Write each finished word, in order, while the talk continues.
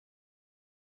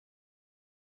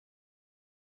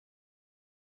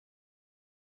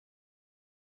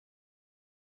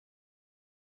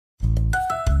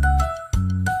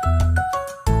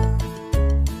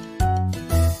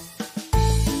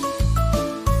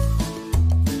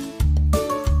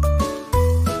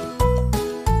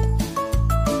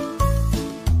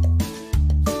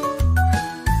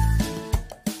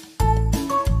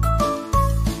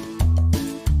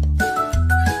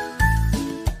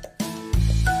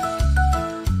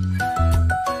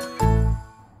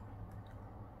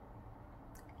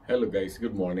Hello guys,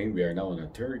 good morning. We are now on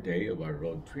the third day of our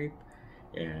road trip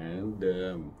and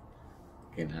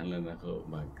kinahanglan ako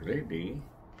mag-ready.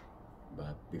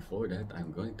 But before that,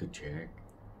 I'm going to check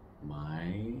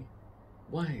my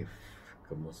wife.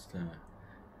 Kamusta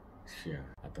siya?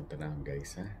 Atong tanawon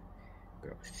guys ha.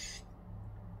 Pero shh.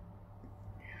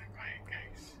 Yeah, quiet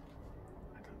guys.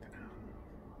 Atong tanawon.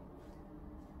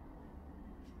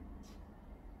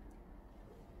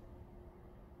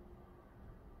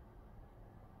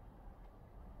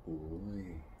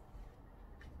 Uy.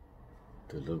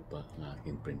 Tulog pa ang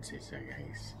aking prinsesa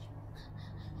guys.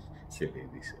 Si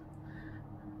Ladies.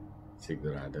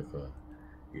 Sigurado ko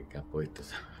ikapo ito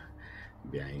sa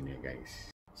biyahe niya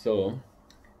guys. So,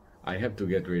 I have to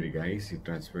get ready guys.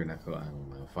 I-transfer na ko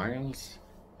ang files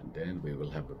and then we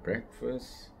will have a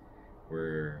breakfast.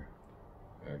 We're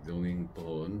going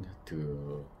on to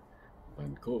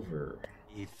Vancouver.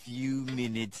 A few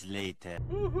minutes later.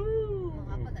 Woohoo!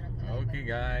 Okay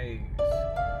guys,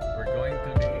 we're going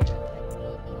to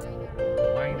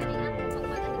the winery.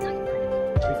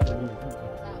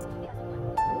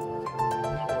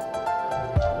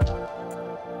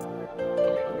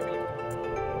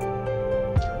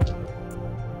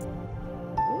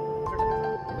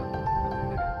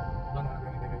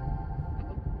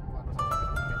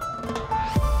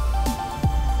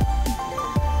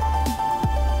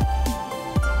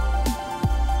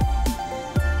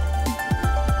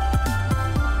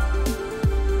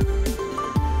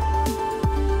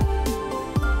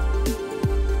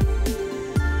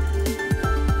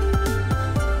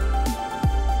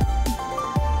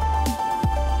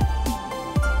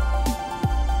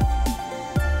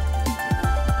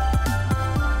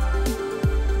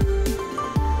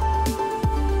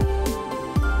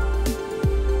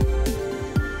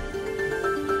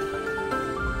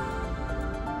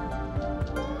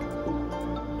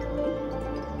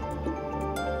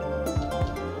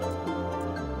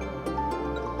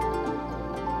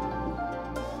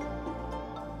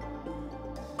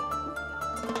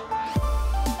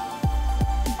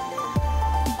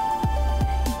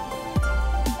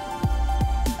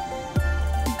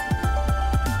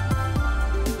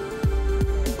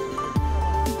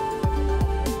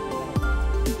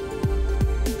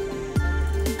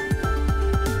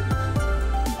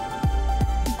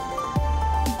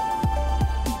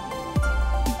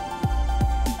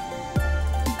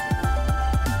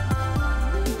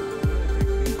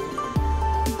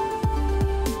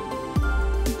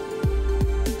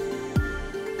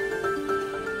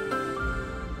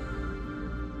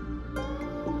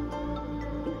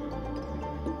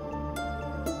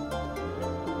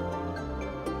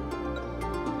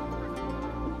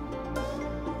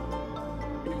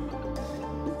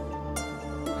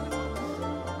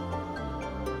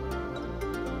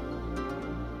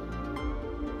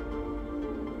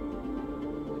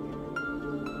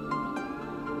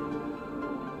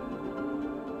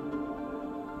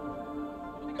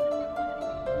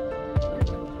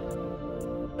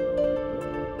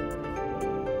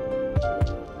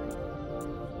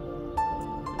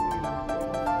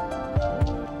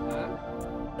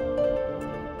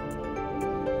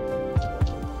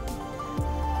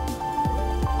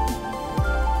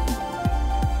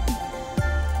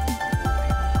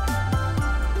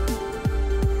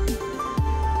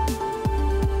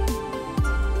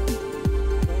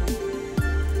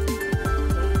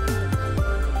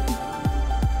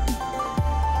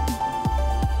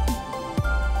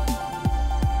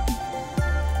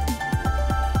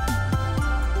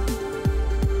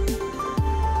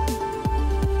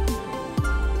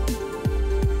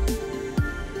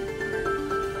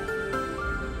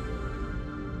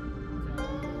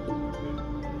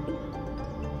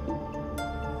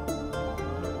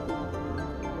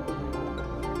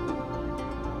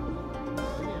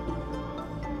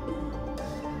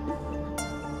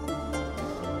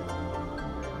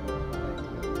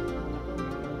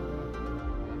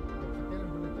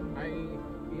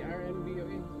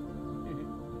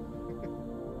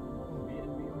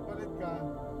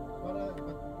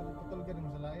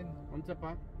 Unsa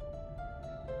pa?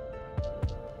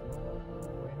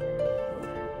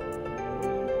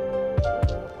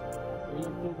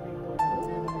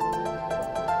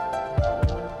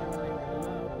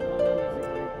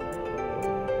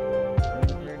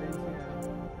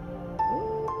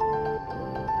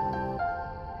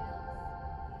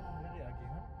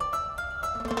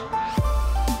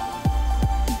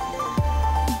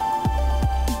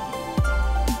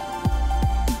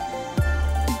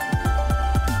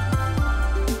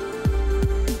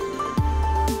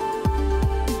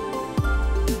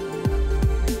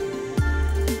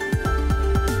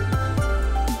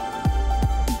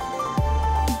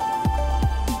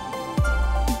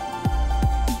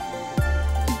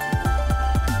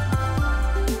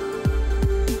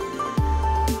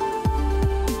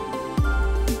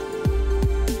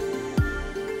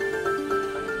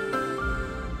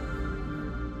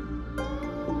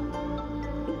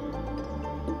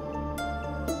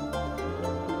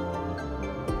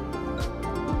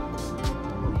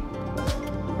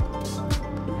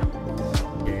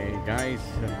 guys.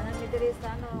 Diri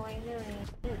sa ano, winery.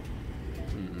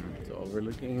 So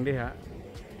overlooking diha.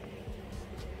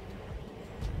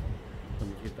 So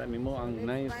makita nimo ang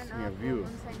nice nga view.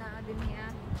 Unsay naa dinhi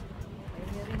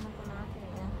winery man ko na ako.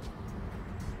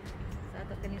 Sa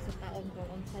ato kini sa taon kung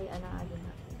unsay ana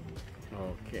dinha.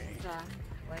 Okay. Sa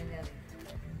winery.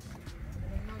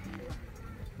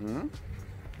 Hmm?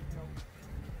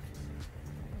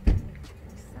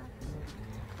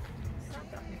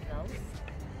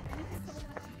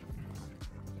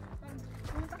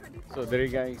 So there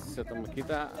guys, sa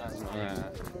makita ang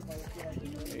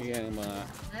mga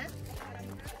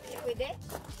Pwede?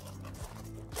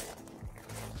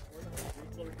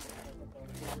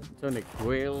 so ni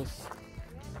Quails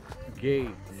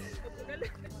Gate.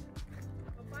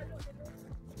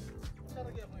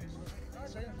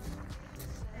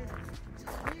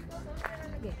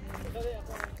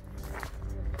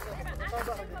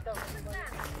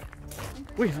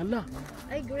 Uy, hala.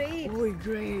 Ay, grapes. Uy,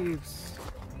 grapes.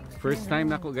 First time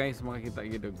na ako guys makakita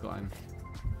gid og kuan.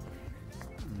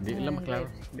 Di lang maklaro.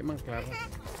 Di man klaro.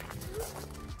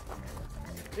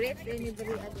 Grapes din ni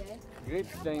diri ade.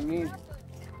 Grapes Chinese.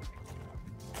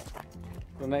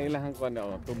 So na ilang kuan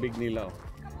na tubig nila oh.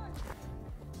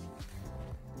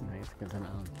 Nice ka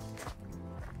na.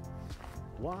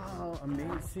 Wow,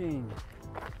 amazing.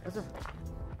 Asa?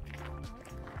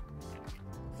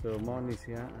 So mo ni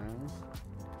siya ang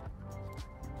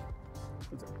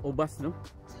ubas no?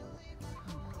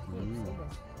 Here you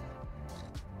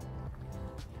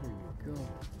go.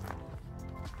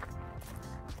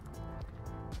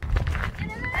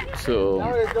 So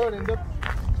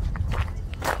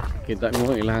kita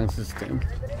mo ilang system.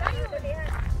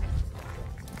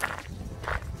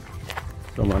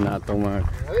 So mana atong mga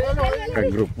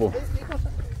kagrupo.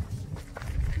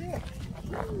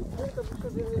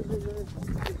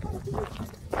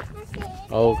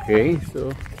 Okay,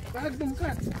 so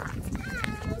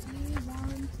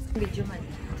Video man.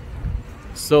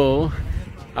 so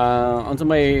unsa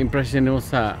may impression mo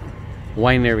sa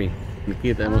winery?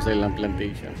 Nakita mo sa ilang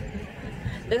plantation.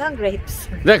 Daghang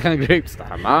grapes. Daghang grapes,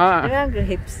 tama. Daghang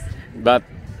grapes. But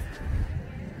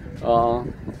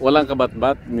walang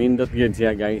kabat-bat, nindot yun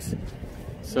siya guys.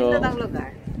 So Dito ang lugar.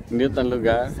 nindot ang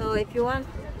lugar. So if you want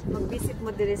mag-visit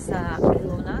mo diri sa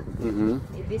Kelowna,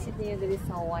 i-visit niyo diri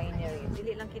sa winery.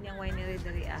 Dili lang kini ang winery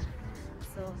diri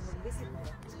So mag-visit mo.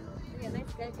 Yeah,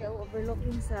 nice guys, kaya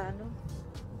overlooking sa ano,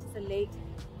 sa lake.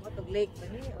 Matog lake ba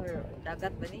ni or dagat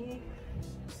ba ni?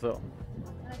 So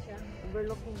Ano siya?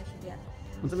 Overlooking na siya.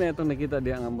 unsa may atong nakita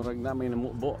diha nga murag na may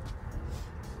namubo.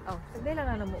 Oh, sagday lang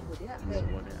na namubo diha.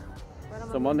 Para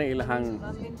So mo na ilahang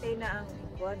ma-maintain na ang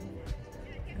kuan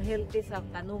healthy sa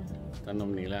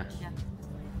tanom nila. siya.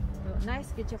 So,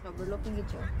 nice gid siya, overlooking gid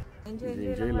siya. Enjoy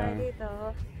Enjoy lang lang. dito.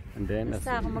 And then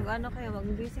Basta kung mag-ano kayo,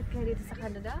 mag-visit kayo dito sa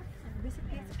Canada, mag-visit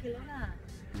kayo sa Kelowna.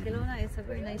 Kelowna is a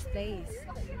very nice place.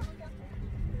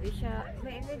 Hindi siya,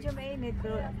 medyo mainit,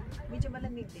 pero medyo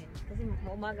malamig din. Kasi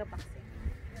maumaga pa kasi.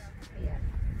 Ayan.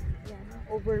 Ayan,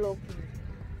 overlooking.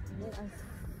 Then, ang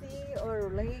sea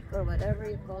or lake or whatever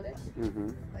you call it,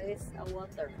 is a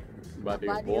water. Body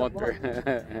of of water.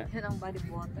 Yan ang body of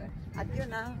water. At yun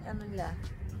ang, ano nila,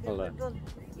 Wala.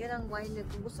 yan ang wine.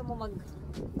 Kung gusto mo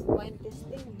mag-wine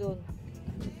testing, doon.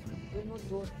 Doon mo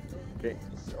doon. Okay.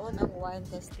 Doon ang wine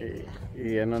testing nila.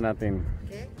 I-ano natin.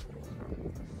 Okay?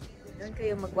 Doon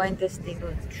kayo mag-wine testing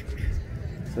doon.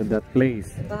 So that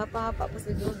place. Kapahapa pa sa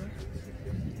doon.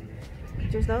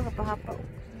 Pictures daw, kapahapa.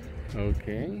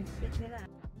 Okay. Check nila.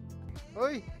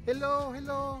 Oy, hello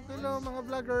mga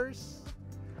vloggers.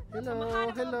 Hello.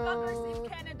 Vloggers in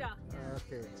Canada.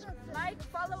 Okay. Like,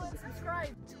 follow, and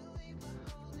subscribe.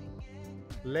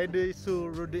 Lady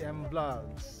Sue Rudy M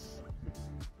Vlogs.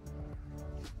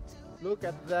 Look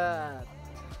at that.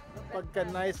 Pagka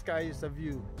nice kayo sa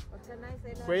view. Pagka nice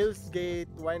ay lang. Quails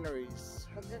Gate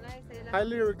Wineries. Pagka nice ay lang.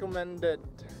 Highly recommended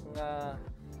nga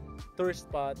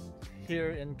tourist spot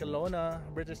here in Kelowna,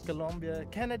 British Columbia,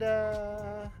 Canada.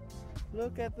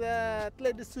 Look at that,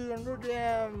 Lady Sue and Rudy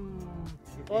M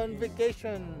on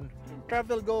vacation,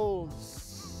 travel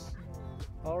goals.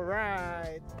 All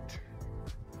right.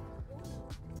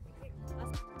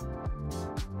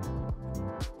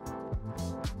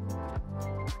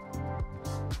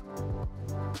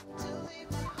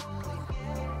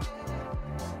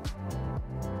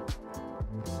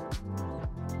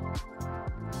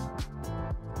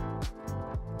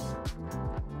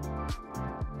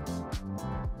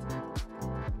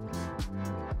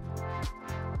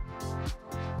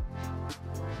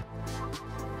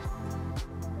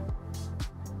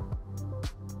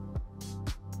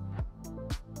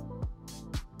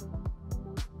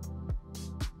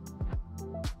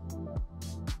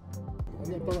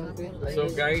 Ano pa lang ito? So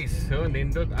guys, so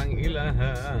nindot ang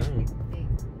ilahang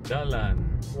dalan.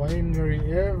 Winery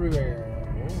everywhere.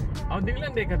 Oh, di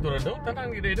lang di kadura daw,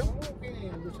 tanang di daw. Okay,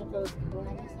 gusto ka.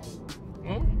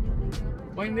 Oh,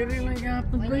 winery lang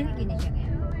yapon ba? Wala gini siya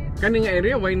ngayon. Kaning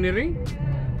area winery?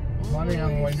 Mali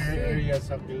ang winery area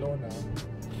sa Kelowna.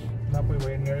 Napoy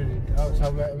winery. Sa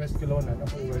West Kelowna,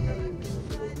 napoy winery.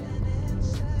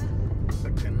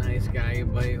 Nice guy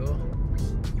bay oh.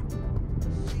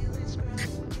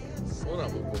 Ora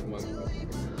mo kung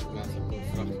nasa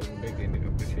construction bay kaya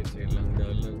nag-appreciate sa ilang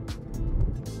dalan.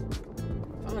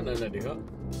 Na diha.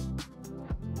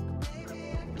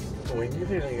 Oh, hindi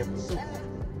rin lang yapon to.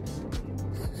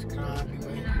 Grabe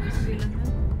bay.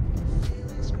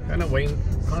 Kana wine,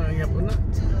 kana yapon na.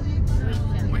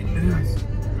 Wine na.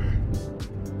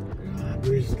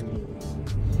 Grabe.